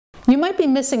you might be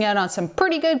missing out on some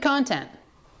pretty good content.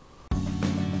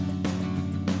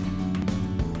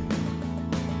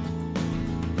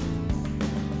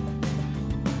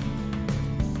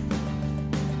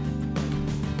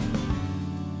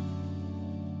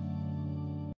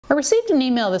 I received an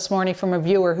email this morning from a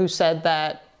viewer who said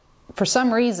that for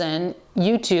some reason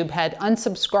YouTube had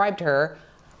unsubscribed her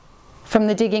from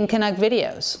the Digging Canuck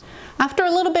videos. After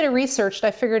a little bit of research,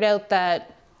 I figured out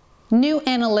that new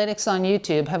analytics on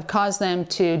YouTube have caused them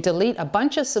to delete a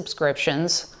bunch of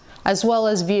subscriptions as well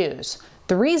as views.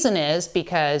 The reason is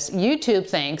because YouTube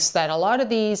thinks that a lot of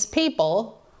these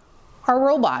people are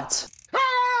robots.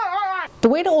 The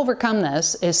way to overcome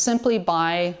this is simply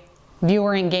by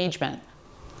viewer engagement.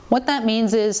 What that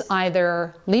means is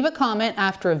either leave a comment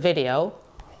after a video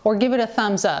or give it a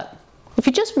thumbs up. If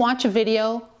you just watch a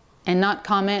video and not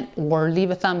comment or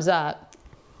leave a thumbs up,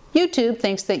 YouTube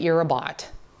thinks that you're a bot.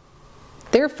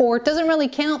 Therefore, it doesn't really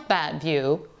count that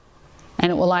view,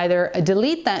 and it will either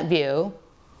delete that view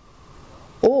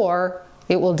or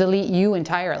it will delete you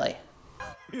entirely.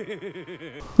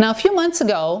 Now, a few months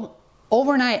ago,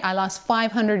 overnight I lost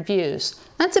 500 views.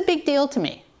 That's a big deal to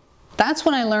me. That's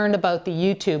when I learned about the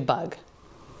YouTube bug.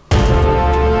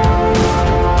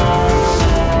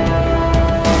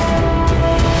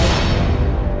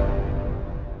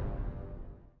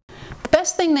 The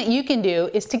best thing that you can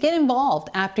do is to get involved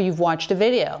after you've watched a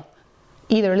video.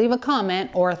 Either leave a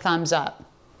comment or a thumbs up.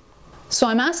 So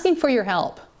I'm asking for your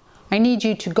help. I need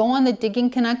you to go on the Digging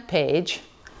Canuck page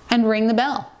and ring the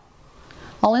bell.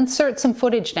 I'll insert some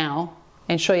footage now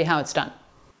and show you how it's done.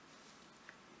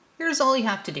 Here's all you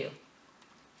have to do.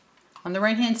 On the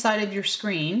right hand side of your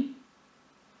screen,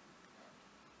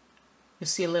 you'll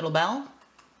see a little bell.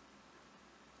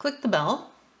 Click the bell,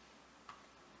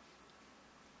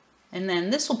 and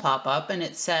then this will pop up and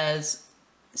it says,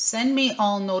 "Send me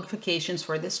all notifications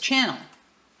for this channel."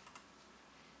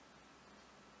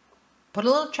 Put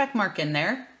a little check mark in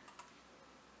there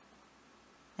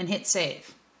and hit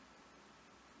save.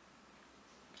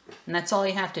 And that's all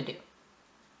you have to do.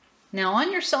 Now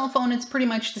on your cell phone, it's pretty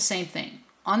much the same thing.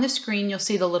 On the screen, you'll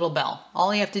see the little bell.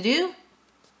 All you have to do,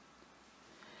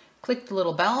 click the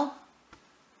little bell,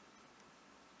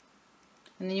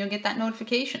 and then you'll get that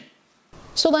notification.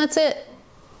 So that's it.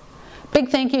 Big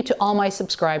thank you to all my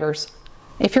subscribers.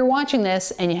 If you're watching this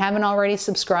and you haven't already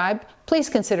subscribed, please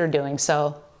consider doing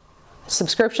so.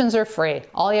 Subscriptions are free.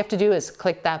 All you have to do is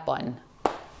click that button.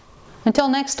 Until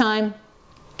next time,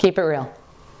 keep it real.